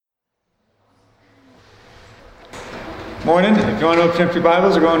Morning. If you want to open up your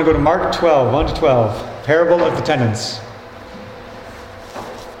Bibles, we're going to go to Mark 12, 1 to 12. Parable of the tenants.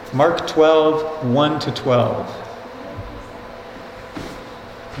 Mark 12, 1 to 12.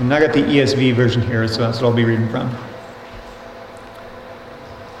 And I got the ESV version here, so that's what I'll be reading from.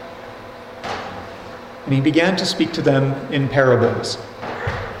 And he began to speak to them in parables.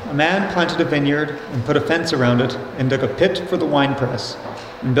 A man planted a vineyard and put a fence around it and dug a pit for the winepress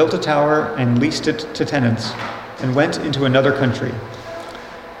and built a tower and leased it to tenants and went into another country.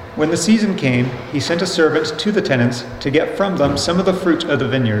 When the season came, he sent a servant to the tenants to get from them some of the fruit of the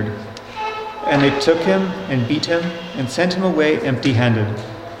vineyard. And they took him and beat him and sent him away empty-handed.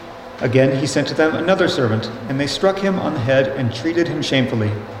 Again he sent to them another servant, and they struck him on the head and treated him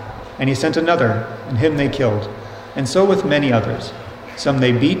shamefully. And he sent another, and him they killed. And so with many others. Some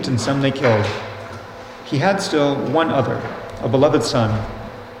they beat and some they killed. He had still one other, a beloved son.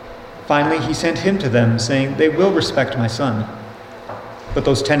 Finally, he sent him to them, saying, "They will respect my son." But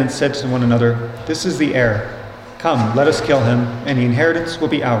those tenants said to one another, "This is the heir. Come, let us kill him, and the inheritance will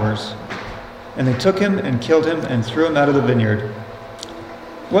be ours." And they took him and killed him and threw him out of the vineyard.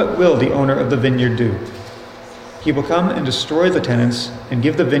 What will the owner of the vineyard do? He will come and destroy the tenants and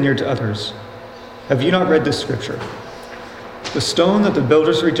give the vineyard to others. Have you not read this scripture? The stone that the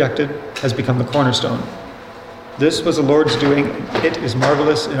builders rejected has become the cornerstone. This was the Lord's doing, and it is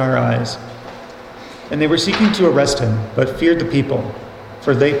marvelous in our eyes. And they were seeking to arrest him, but feared the people,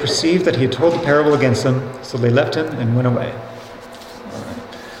 for they perceived that he had told the parable against them, so they left him and went away. All right.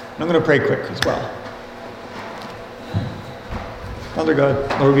 And I'm going to pray quick as well. Father God,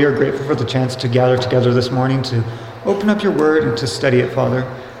 Lord, we are grateful for the chance to gather together this morning to open up your word and to study it, Father.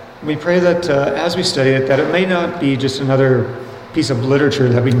 And we pray that as we study it, that it may not be just another piece of literature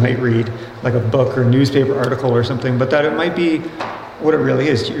that we might read, like a book or a newspaper article or something, but that it might be what it really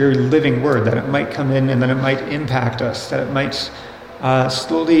is, your living word, that it might come in and that it might impact us, that it might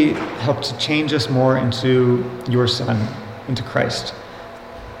slowly help to change us more into your Son, into Christ.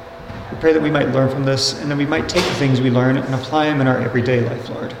 We pray that we might learn from this and that we might take the things we learn and apply them in our everyday life,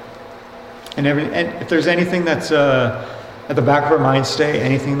 Lord. And if there's anything that's at the back of our minds today,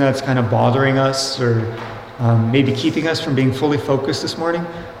 anything that's kind of bothering us or maybe keeping us from being fully focused this morning,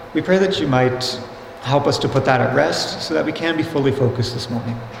 we pray that you might help us to put that at rest so that we can be fully focused this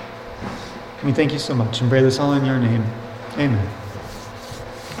morning. And we thank you so much and pray this all in your name. Amen.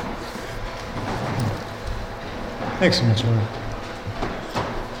 Thanks so much, Laura.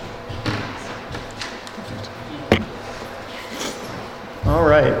 All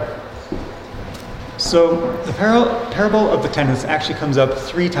right. So the parable of the tenants actually comes up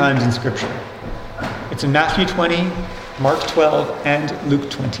 3 times in Scripture. It's in Matthew 20, Mark 12, and Luke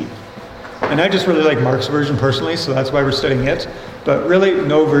 20. And I just really like Mark's version personally, so that's why we're studying it. But really,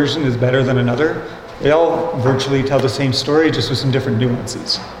 no version is better than another. They all virtually tell the same story, just with some different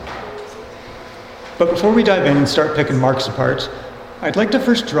nuances. But before we dive in and start picking Mark's apart, I'd like to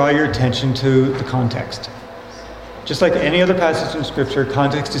first draw your attention to the context. Just like any other passage in Scripture,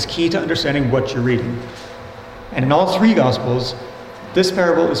 context is key to understanding what you're reading. And in all 3 Gospels, this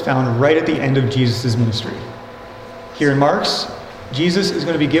parable is found right at the end of Jesus' ministry. Here in Mark's, Jesus is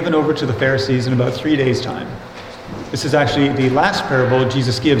going to be given over to the Pharisees in about 3 days' time. This is actually the last parable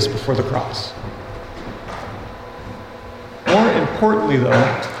Jesus gives before the cross. More importantly,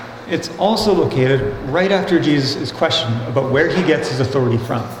 though, it's also located right after Jesus is questioned about where he gets his authority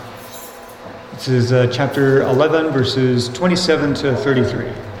from. This is chapter 11, verses 27 to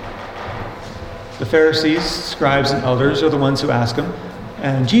 33. The Pharisees, scribes, and elders are the ones who ask him.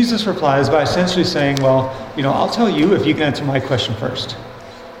 And Jesus replies by essentially saying, well, I'll tell you if you can answer my question first.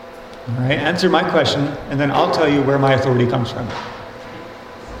 All right, answer my question, and then I'll tell you where my authority comes from.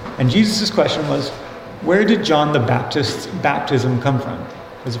 And Jesus' question was, where did John the Baptist's baptism come from?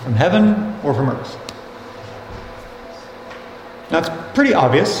 Was it from heaven or from earth? Now, it's pretty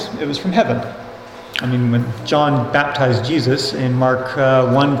obvious. It was from heaven. When John baptized Jesus in Mark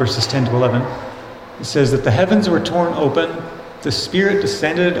 1, verses 10 to 11, it says that the heavens were torn open, the Spirit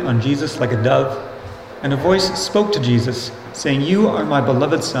descended on Jesus like a dove, and a voice spoke to Jesus, saying, "You are my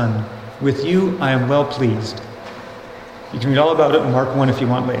beloved Son. With you I am well pleased." You can read all about it in Mark 1 if you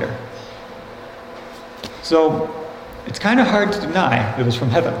want later. So, it's kind of hard to deny it was from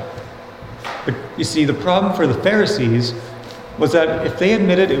heaven. But you see, the problem for the Pharisees was that if they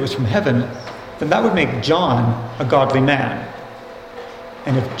admitted it was from heaven, then that would make John a godly man.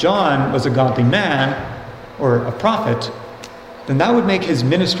 And if John was a godly man, or a prophet, then that would make his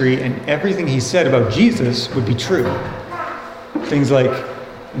ministry and everything he said about Jesus would be true. Things like,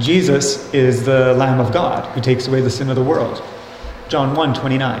 Jesus is the Lamb of God who takes away the sin of the world. John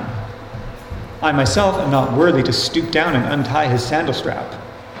 1:29. I myself am not worthy to stoop down and untie his sandal strap.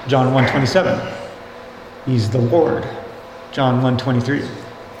 John 1:27. He's the Lord. John 1:23.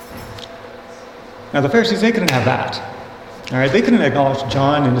 Now the Pharisees, they couldn't have that. All right, they couldn't acknowledge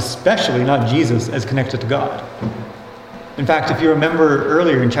John, and especially not Jesus, as connected to God. In fact, if you remember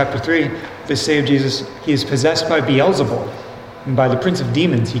earlier in chapter 3, they say of Jesus, he is possessed by Beelzebul, and by the prince of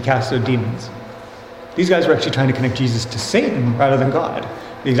demons he casts out demons. These guys were actually trying to connect Jesus to Satan rather than God,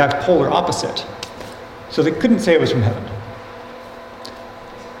 the exact polar opposite. So they couldn't say it was from heaven.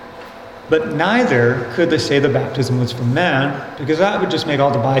 But neither could they say the baptism was from man, because that would just make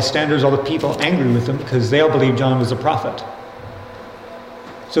all the bystanders, all the people angry with them, because they all believed John was a prophet.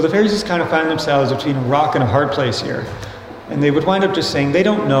 So the Pharisees kind of found themselves between a rock and a hard place here. And they would wind up just saying they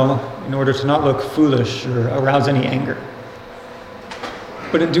don't know in order to not look foolish or arouse any anger.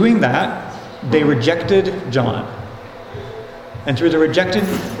 But in doing that, they rejected John. And through the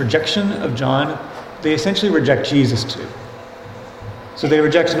rejection of John, they essentially reject Jesus too. So they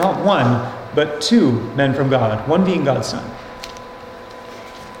reject not one, but two men from God, one being God's Son.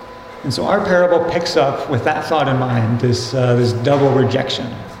 And so our parable picks up with that thought in mind, this double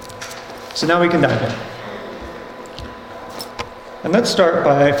rejection. So now we can dive in. And let's start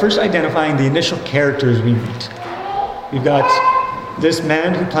by first identifying the initial characters we meet. We've got this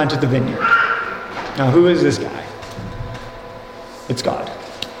man who planted the vineyard. Now, who is this guy? It's God.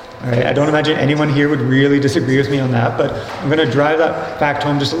 All right, I don't imagine anyone here would really disagree with me on that, but I'm going to drive that fact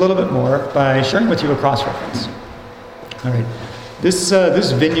home just a little bit more by sharing with you a cross-reference. All right, this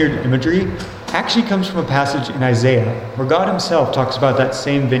vineyard imagery actually comes from a passage in Isaiah where God himself talks about that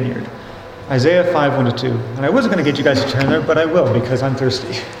same vineyard. Isaiah 5:1-2. And I wasn't going to get you guys to turn there, but I will because I'm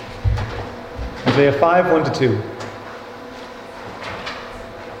thirsty. Isaiah 5:1-2.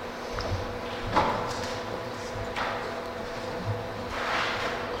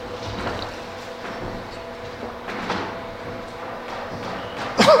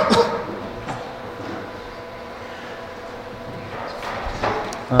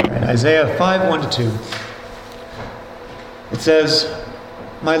 All right, Isaiah 5:1-2. It says,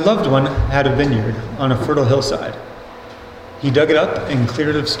 "My loved one had a vineyard on a fertile hillside. He dug it up and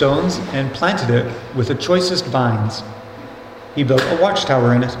cleared it of stones and planted it with the choicest vines. He built a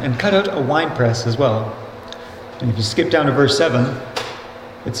watchtower in it and cut out a winepress as well." And if you skip down to verse 7,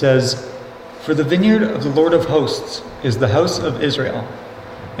 it says, "For the vineyard of the Lord of hosts is the house of Israel,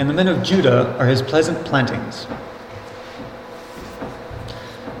 and the men of Judah are his pleasant plantings."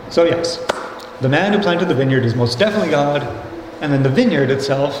 So yes, the man who planted the vineyard is most definitely God, and then the vineyard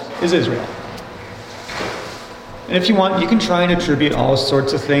itself is Israel. And if you want, you can try and attribute all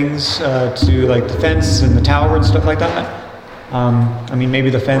sorts of things to like the fence and the tower and stuff like that. I mean, maybe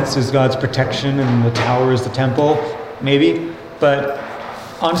the fence is God's protection and the tower is the temple, maybe. But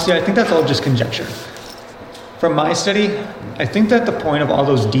honestly, I think that's all just conjecture. From my study, I think that the point of all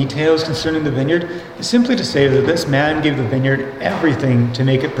those details concerning the vineyard is simply to say that this man gave the vineyard everything to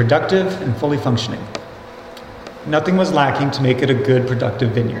make it productive and fully functioning. Nothing was lacking to make it a good,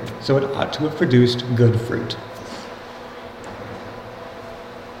 productive vineyard, so it ought to have produced good fruit.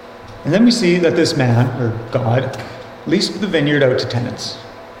 And then we see that this man, or God, leased the vineyard out to tenants.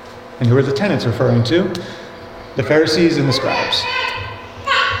 And who are the tenants referring to? The Pharisees and the scribes.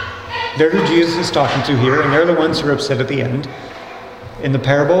 They're who Jesus is talking to here, and they're the ones who are upset at the end. In the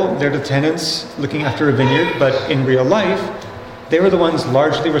parable, they're the tenants looking after a vineyard, but in real life, they were the ones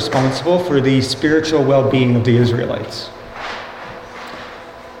largely responsible for the spiritual well-being of the Israelites.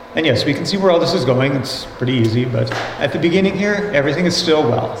 And yes, we can see where all this is going. It's pretty easy, but at the beginning here, everything is still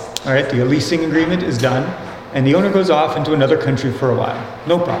well. All right, the leasing agreement is done, and the owner goes off into another country for a while.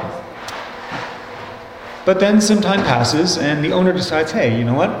 No problem. But then some time passes, and the owner decides, hey, you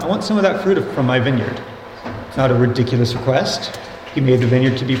know what? I want some of that fruit from my vineyard. It's not a ridiculous request. He made the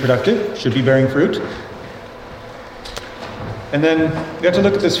vineyard to be productive, should be bearing fruit. And then we have to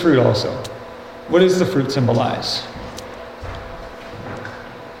look at this fruit also. What does the fruit symbolize?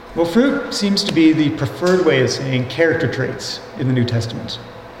 Well, fruit seems to be the preferred way of saying character traits in the New Testament.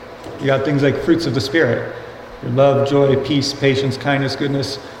 You got things like fruits of the Spirit: your love, joy, peace, patience, kindness,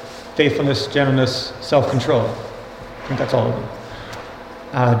 goodness, faithfulness, gentleness, self-control. I think that's all of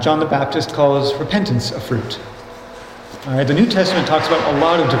them. John the Baptist calls repentance a fruit. All right, the New Testament talks about a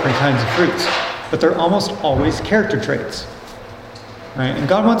lot of different kinds of fruits, but they're almost always character traits. All right, and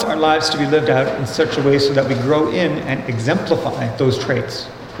God wants our lives to be lived out in such a way so that we grow in and exemplify those traits,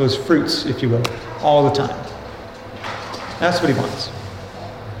 those fruits, if you will, all the time. That's what he wants.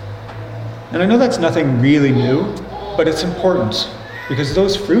 And I know that's nothing really new, but it's important because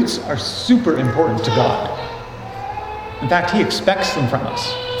those fruits are super important to God. In fact, he expects them from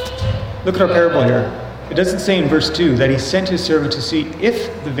us. Look at our parable here. It doesn't say in verse 2 that he sent his servant to see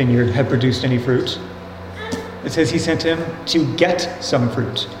if the vineyard had produced any fruit. It says he sent him to get some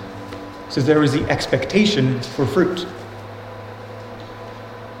fruit. It says there was the expectation for fruit.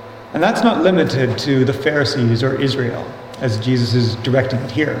 And that's not limited to the Pharisees or Israel, as Jesus is directing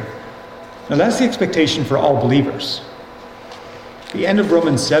it here. Now that's the expectation for all believers. The end of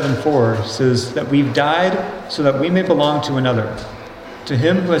Romans 7:4 says that we've died so that we may belong to another, to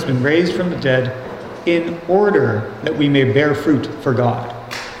him who has been raised from the dead, in order that we may bear fruit for God.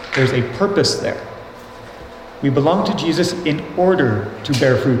 There's a purpose there. We belong to Jesus in order to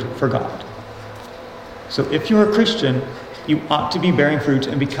bear fruit for God. So if you're a Christian, you ought to be bearing fruit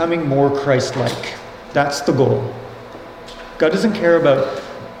and becoming more Christ-like. That's the goal. God doesn't care about,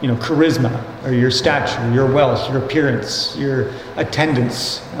 charisma or your stature, your wealth, your appearance, your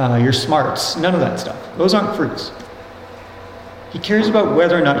attendance, your smarts, none of that stuff. Those aren't fruits. He cares about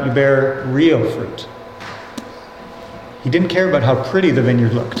whether or not you bear real fruit. He didn't care about how pretty the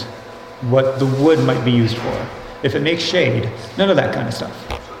vineyard looked, what the wood might be used for, if it makes shade, none of that kind of stuff.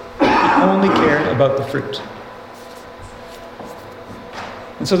 He only cared about the fruit.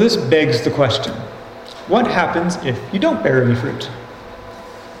 And so this begs the question, what happens if you don't bear any fruit?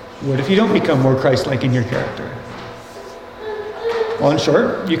 What if you don't become more Christ-like in your character? Well, in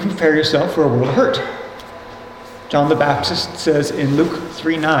short, you can prepare yourself for a world of hurt. John the Baptist says in Luke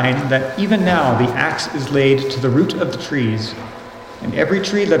 3:9 that even now the axe is laid to the root of the trees, and every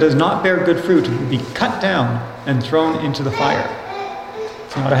tree that does not bear good fruit will be cut down and thrown into the fire.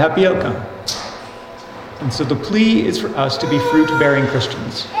 It's not a happy outcome. And so the plea is for us to be fruit-bearing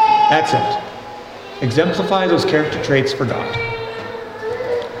Christians. That's it. Exemplify those character traits for God.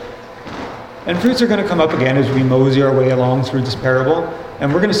 And fruits are going to come up again as we mosey our way along through this parable,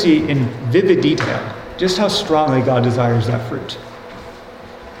 and we're going to see in vivid detail just how strongly God desires that fruit.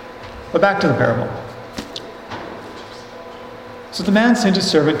 But back to the parable. So the man sent his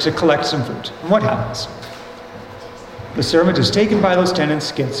servant to collect some fruit. And what happens? The servant is taken by those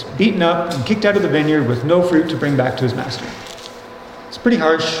tenants, gets beaten up, and kicked out of the vineyard with no fruit to bring back to his master. It's pretty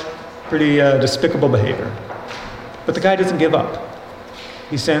harsh, pretty despicable behavior. But the guy doesn't give up.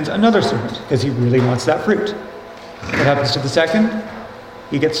 He sends another servant because he really wants that fruit. What happens to the second?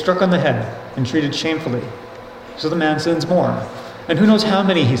 He gets struck on the head and treated shamefully. So the man sends more. And who knows how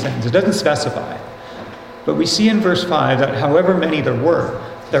many he sends? It doesn't specify. But we see in verse 5 that however many there were,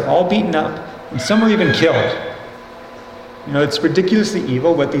 they're all beaten up and some are even killed. It's ridiculously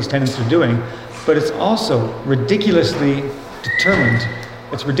evil what these tenants are doing, but it's also ridiculously determined.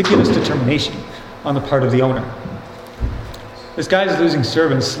 It's ridiculous determination on the part of the owner. This guy is losing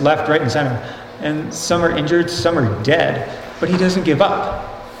servants left, right, and center. And some are injured, some are dead. But he doesn't give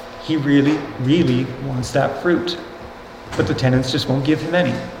up. He really, really wants that fruit. But the tenants just won't give him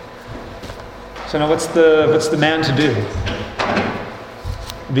any. So now what's the man to do?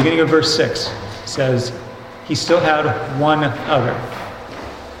 The beginning of verse 6 says, he still had one other.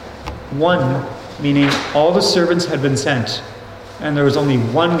 One, meaning all the servants had been sent, and there was only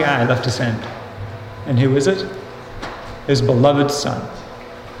one guy left to send. And who is it? His beloved son,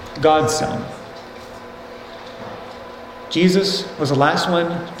 God's son. Jesus was the last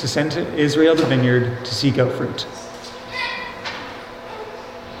one to send to Israel the vineyard to seek out fruit.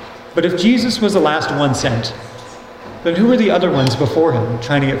 But if Jesus was the last one sent, then who were the other ones before him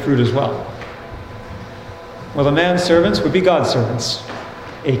trying to get fruit as well? Well, the man's servants would be God's servants,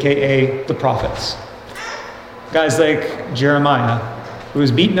 aka the prophets. Guys like Jeremiah, who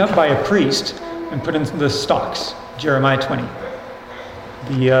was beaten up by a priest and put into the stocks, Jeremiah 20.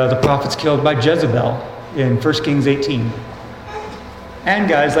 The prophets killed by Jezebel in 1 Kings 18. And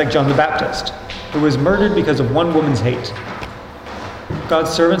guys like John the Baptist, who was murdered because of one woman's hate.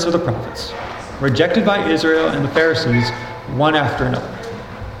 God's servants are the prophets, rejected by Israel and the Pharisees, one after another.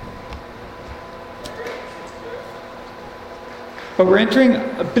 But we're entering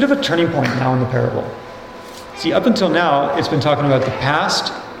a bit of a turning point now in the parable. See, up until now, it's been talking about the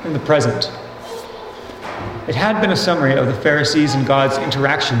past and the present. It had been a summary of the Pharisees and God's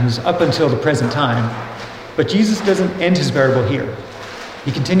interactions up until the present time, but Jesus doesn't end his parable here.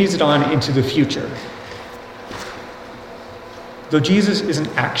 He continues it on into the future. Though Jesus isn't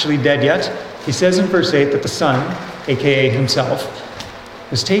actually dead yet, he says in verse 8 that the son, aka himself,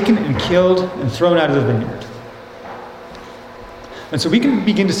 was taken and killed and thrown out of the vineyard. And so we can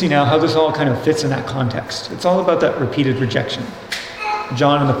begin to see now how this all kind of fits in that context. It's all about that repeated rejection.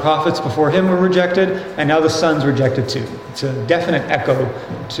 John and the prophets before him were rejected, and now the son's rejected too. It's a definite echo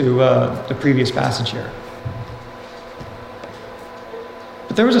to the previous passage here.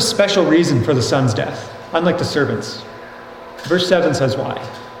 But there was a special reason for the son's death, unlike the servants. Verse 7 says why.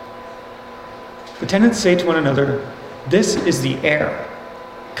 The tenants say to one another, "This is the heir.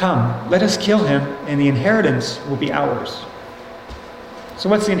 Come, let us kill him, and the inheritance will be ours." So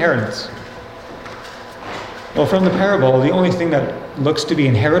what's the inheritance? Well, from the parable, the only thing that looks to be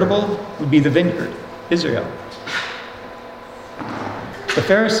inheritable would be the vineyard, Israel. The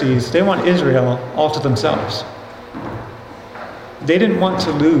Pharisees, they want Israel all to themselves. They didn't want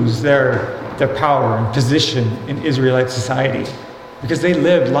to lose their power and position in Israelite society because they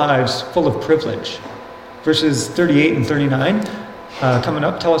lived lives full of privilege. Verses 38 and 39 coming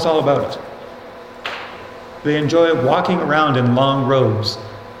up tell us all about it. They enjoy walking around in long robes,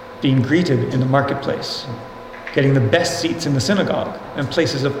 being greeted in the marketplace, getting the best seats in the synagogue and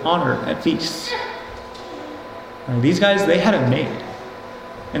places of honor at feasts. Now, these guys, they had it made,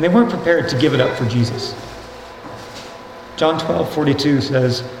 and they weren't prepared to give it up for Jesus. John 12:42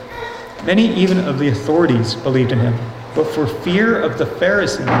 says, "Many even of the authorities believed in him, but for fear of the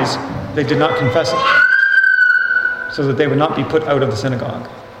Pharisees, they did not confess it, so that they would not be put out of the synagogue."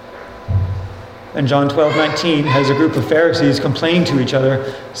 And John 12:19 has a group of Pharisees complaining to each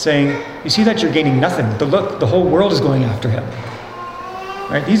other, saying, "You see that you're gaining nothing, but look, the whole world is going after him."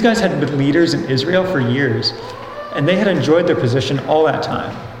 Right? These guys had been leaders in Israel for years, and they had enjoyed their position all that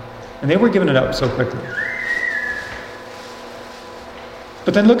time, and they were giving it up so quickly.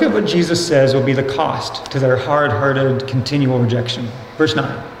 But then look at what Jesus says will be the cost to their hard-hearted, continual rejection. Verse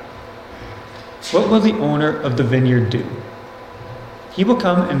 9. "What will the owner of the vineyard do? He will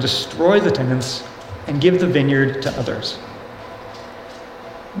come and destroy the tenants and give the vineyard to others."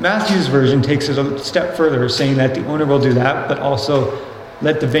 Matthew's version takes it a step further, saying that the owner will do that, but also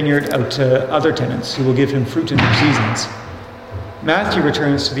let the vineyard out to other tenants who will give him fruit in their seasons. Matthew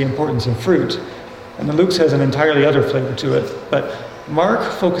returns to the importance of fruit, and the Luke has an entirely other flavor to it, but Mark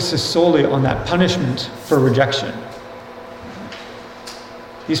focuses solely on that punishment for rejection.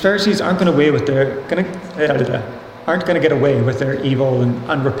 These Pharisees aren't going to get away with their evil and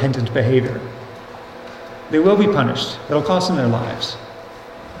unrepentant behavior. They will be punished. It'll cost them their lives.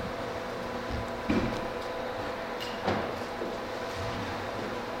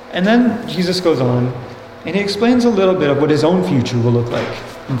 And then Jesus goes on, and he explains a little bit of what his own future will look like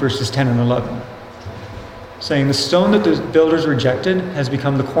in verses 10 and 11, saying, "The stone that the builders rejected has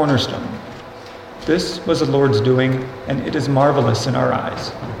become the cornerstone. This was the Lord's doing, and it is marvelous in our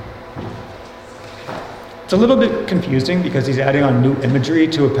eyes." It's a little bit confusing because he's adding on new imagery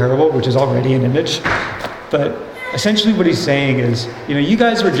to a parable, which is already an image. But essentially what he's saying is, you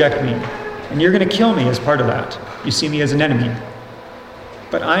guys reject me, and you're going to kill me as part of that. You see me as an enemy.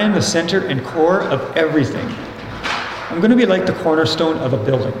 But I am the center and core of everything. I'm going to be like the cornerstone of a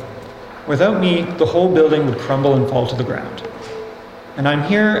building. Without me, the whole building would crumble and fall to the ground. And I'm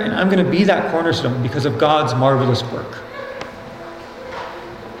here, and I'm going to be that cornerstone because of God's marvelous work.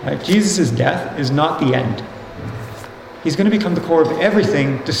 Right? Jesus' death is not the end. He's going to become the core of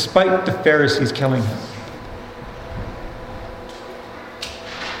everything despite the Pharisees killing him.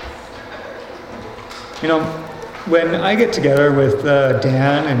 When I get together with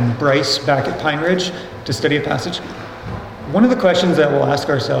Dan and Bryce back at Pine Ridge to study a passage, one of the questions that we'll ask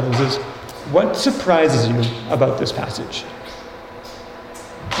ourselves is, what surprises you about this passage?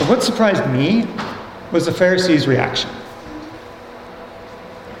 Well, what surprised me was the Pharisees' reaction.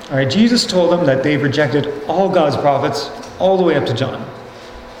 All right, Jesus told them that they've rejected all God's prophets all the way up to John.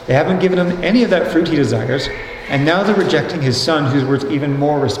 They haven't given him any of that fruit he desires, and now they're rejecting his son, who's worth even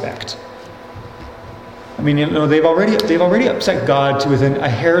more respect. They've already upset God to within a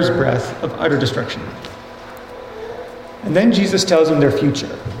hair's breadth of utter destruction. And then Jesus tells them their future,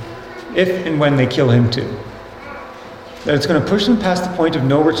 if and when they kill him too. That it's going to push them past the point of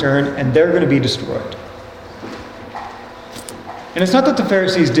no return, and they're going to be destroyed. And it's not that the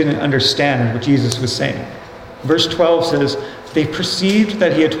Pharisees didn't understand what Jesus was saying. Verse 12 says, they perceived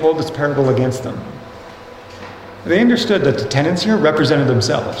that he had told this parable against them. They understood that the tenants here represented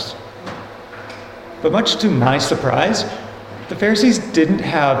themselves. But much to my surprise, the Pharisees didn't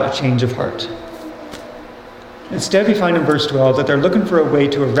have a change of heart. Instead, we find in verse 12 that they're looking for a way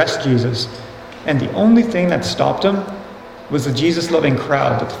to arrest Jesus, and the only thing that stopped them was the Jesus-loving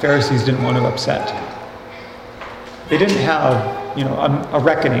crowd that the Pharisees didn't want to upset. They didn't have, a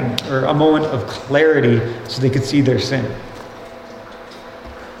reckoning or a moment of clarity so they could see their sin.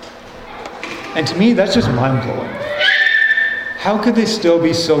 And to me, that's just mind-blowing. How could they still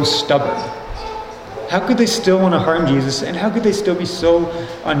be so stubborn? How could they still want to harm Jesus, and how could they still be so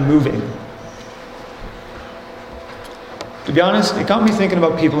unmoving? To be honest, it got me thinking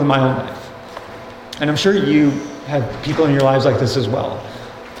about people in my own life. And I'm sure you have people in your lives like this as well.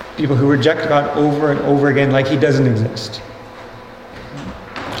 People who reject God over and over again like he doesn't exist.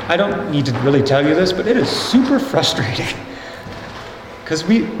 I don't need to really tell you this, but it is super frustrating. Because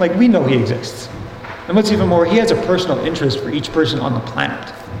we know he exists. And what's even more, he has a personal interest for each person on the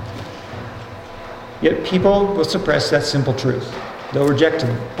planet. Yet people will suppress that simple truth. They'll reject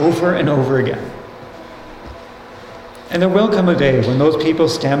him over and over again. And there will come a day when those people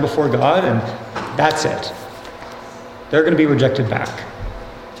stand before God, and that's it. They're going to be rejected back.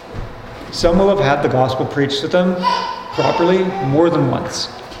 Some will have had the gospel preached to them properly more than once,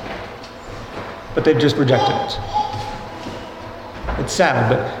 but they've just rejected it. It's sad,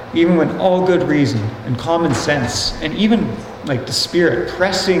 but even when all good reason and common sense and even like the Spirit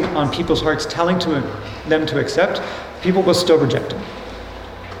pressing on people's hearts, telling them to accept, people will still reject him.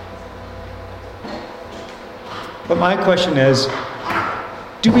 But my question is,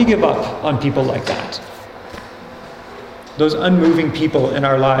 do we give up on people like that? Those unmoving people in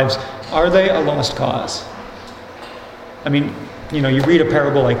our lives, are they a lost cause? I mean, you read a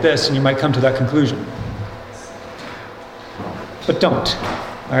parable like this and you might come to that conclusion. But don't,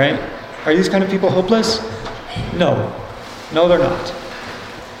 all right? Are these kind of people hopeless? No. No, they're not.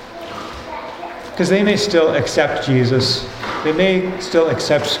 Because they may still accept Jesus. They may still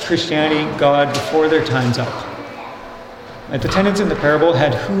accept Christianity, God, before their time's up. The tenants in the parable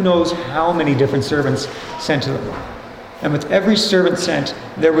had who knows how many different servants sent to them. And with every servant sent,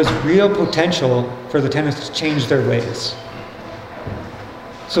 there was real potential for the tenants to change their ways.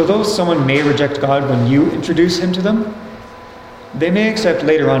 So though someone may reject God when you introduce him to them, they may accept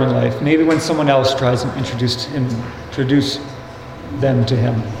later on in life, maybe when someone else tries to introduce them to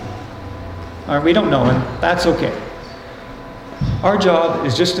him. We don't know, and that's okay. Our job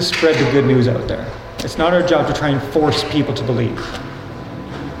is just to spread the good news out there. It's not our job to try and force people to believe.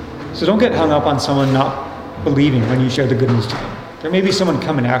 So don't get hung up on someone not believing when you share the good news to them. There may be someone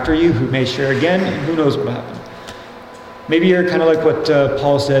coming after you who may share again, and who knows what will happen. Maybe you're kind of like what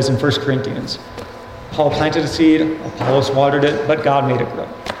Paul says in 1 Corinthians. Paul planted a seed, Apollos watered it, but God made it grow.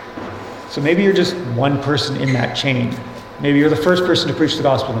 So maybe you're just one person in that chain. Maybe you're the first person to preach the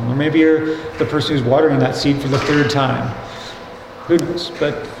gospel to them, or maybe you're the person who's watering that seed for the third time. Who knows?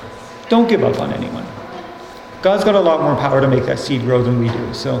 But don't give up on anyone. God's got a lot more power to make that seed grow than we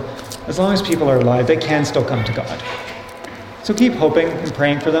do. So as long as people are alive, they can still come to God. So keep hoping and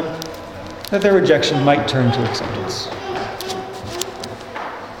praying for them that their rejection might turn to acceptance.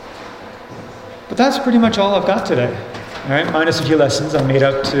 But that's pretty much all I've got today. All right, minus a few lessons I made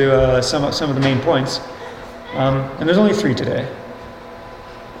up to sum up some of the main points. And there's only 3 today.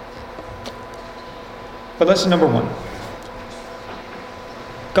 But lesson number 1.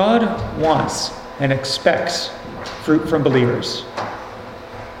 God wants and expects fruit from believers.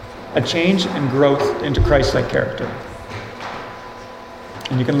 A change and growth into Christ-like character.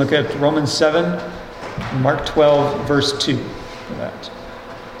 And you can look at Romans 7, and Mark 12, verse 2 for that.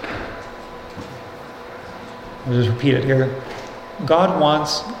 I'll just repeat it here. God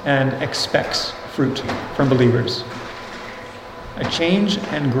wants and expects fruit from believers. A change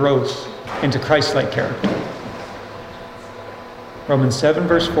and growth into Christ-like character. Romans 7,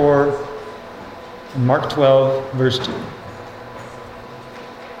 verse 4, and Mark 12, verse 2. All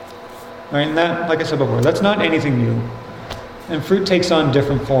right, and that, like I said before, that's not anything new. And fruit takes on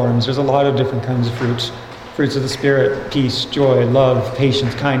different forms. There's a lot of different kinds of fruits. Fruits of the Spirit, peace, joy, love,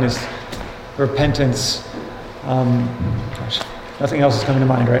 patience, kindness, repentance. Nothing else is coming to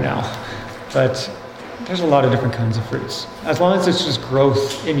mind right now. But there's a lot of different kinds of fruits. As long as it's just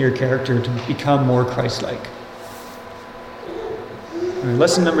growth in your character to become more Christ-like. All right,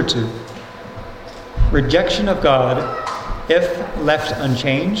 lesson number 2. Rejection of God, if left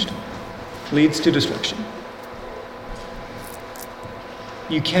unchanged, leads to destruction.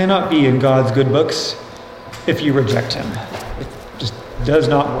 You cannot be in God's good books if you reject him. It just does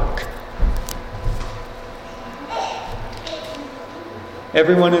not work.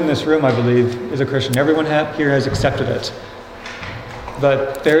 Everyone in this room, I believe, is a Christian. Everyone here has accepted it.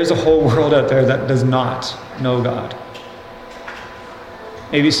 But there is a whole world out there that does not know God.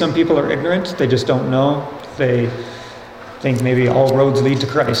 Maybe some people are ignorant. They just don't know. They think maybe all roads lead to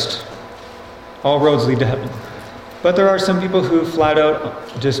Christ. All roads lead to heaven. But there are some people who flat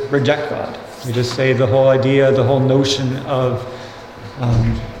out just reject God. They just say the whole idea, the whole notion of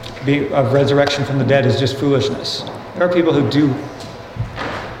resurrection from the dead is just foolishness. There are people who do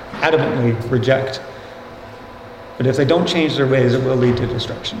adamantly reject. But if they don't change their ways, it will lead to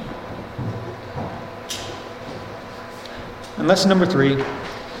destruction. And lesson number 3,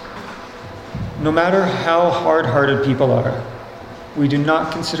 no matter how hard-hearted people are, we do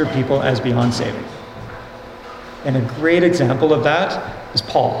not consider people as beyond saving. And a great example of that is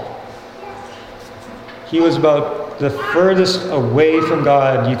Paul. He was about the furthest away from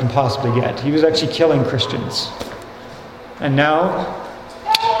God you can possibly get. He was actually killing Christians. And now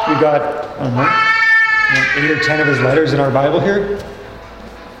we got, I don't know, 8 or 10 of his letters in our Bible here.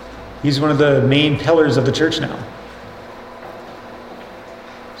 He's one of the main pillars of the church now.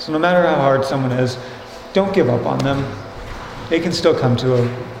 So no matter how hard someone is, don't give up on them. They can still come to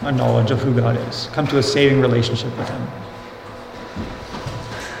a knowledge of who God is, come to a saving relationship with him.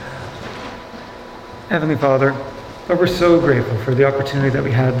 Heavenly Father, Lord, we're so grateful for the opportunity that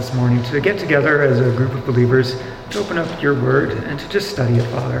we had this morning to get together as a group of believers, to open up your word and to just study it,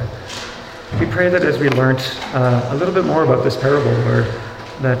 Father. We pray that as we learned a little bit more about this parable, Lord,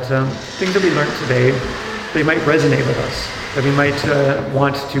 that things that we learned today, they might resonate with us, that we might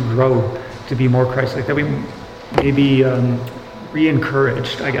want to grow to be more Christ-like, that we may be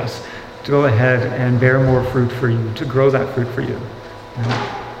re-encouraged, I guess, to go ahead and bear more fruit for you, to grow that fruit for you.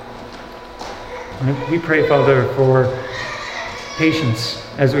 We pray, Father, for patience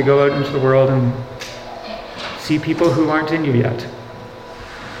as we go out into the world and see people who aren't in you yet.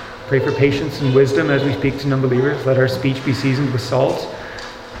 Pray for patience and wisdom as we speak to non-believers. Let our speech be seasoned with salt.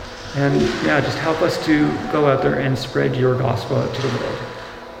 And just help us to go out there and spread your gospel out to the world.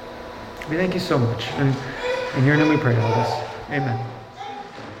 We thank you so much. And in your name we pray all this. Amen.